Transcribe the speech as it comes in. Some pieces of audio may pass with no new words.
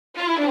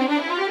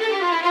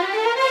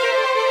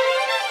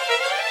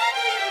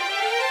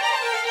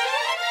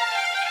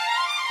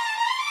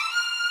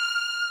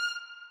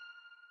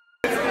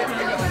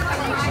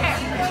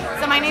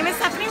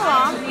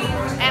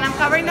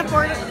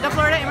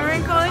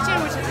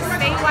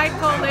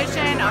nationwide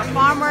coalition of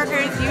farm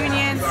workers,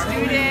 unions,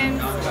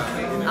 students,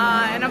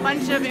 and a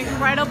bunch of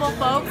incredible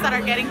folks that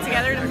are getting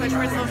together to push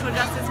for social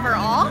justice for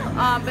all,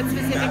 but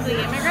specifically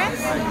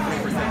immigrants.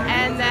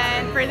 And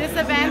then for this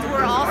event,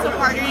 we're also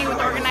partnering with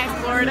Organized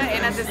Florida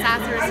in a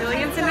disaster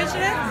resilience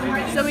initiative,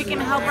 so we can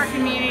help our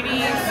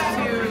communities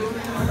to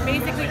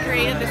basically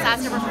create a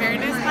disaster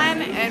preparedness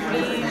plan and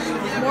be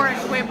more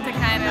equipped to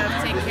kind of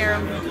take care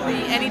of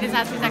any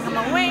disasters that come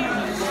our way,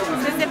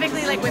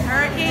 specifically like with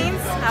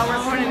hurricanes, how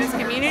we're born in this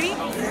community.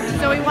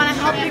 So we want to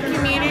help the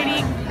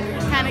community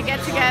kind of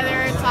get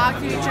together, talk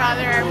to each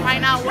other,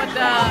 find out what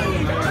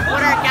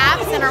our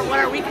gaps and what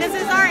our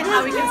weaknesses are and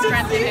how we can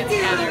strengthen it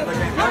together.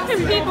 How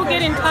can people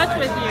get in touch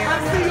with you?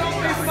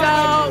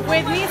 So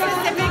with me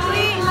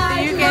specifically,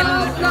 you can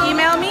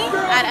email me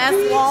at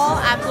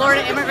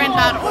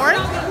swall@floridaimmigrant.org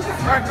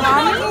or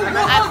call me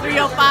at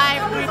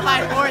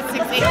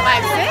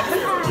 305-354-6856.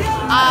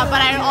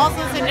 But I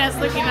also suggest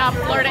looking up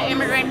Florida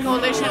Immigrant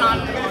Coalition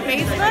on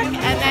Facebook,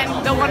 and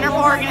then the wonderful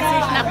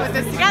organization that put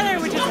this together,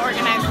 which is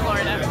Organized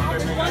Florida.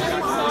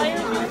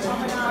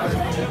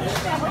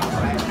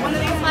 One of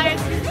these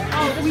flyers?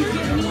 Oh, we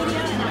get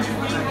media.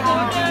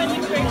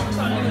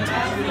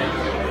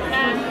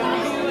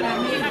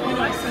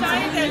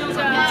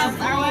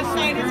 Our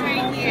website is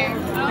right here.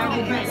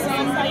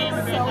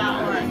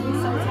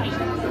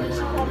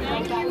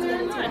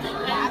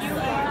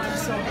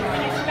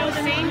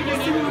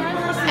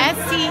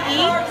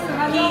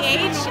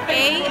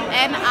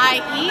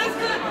 STEPHANIE,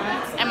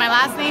 and my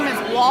last name is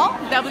Wall,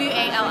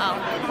 WALL.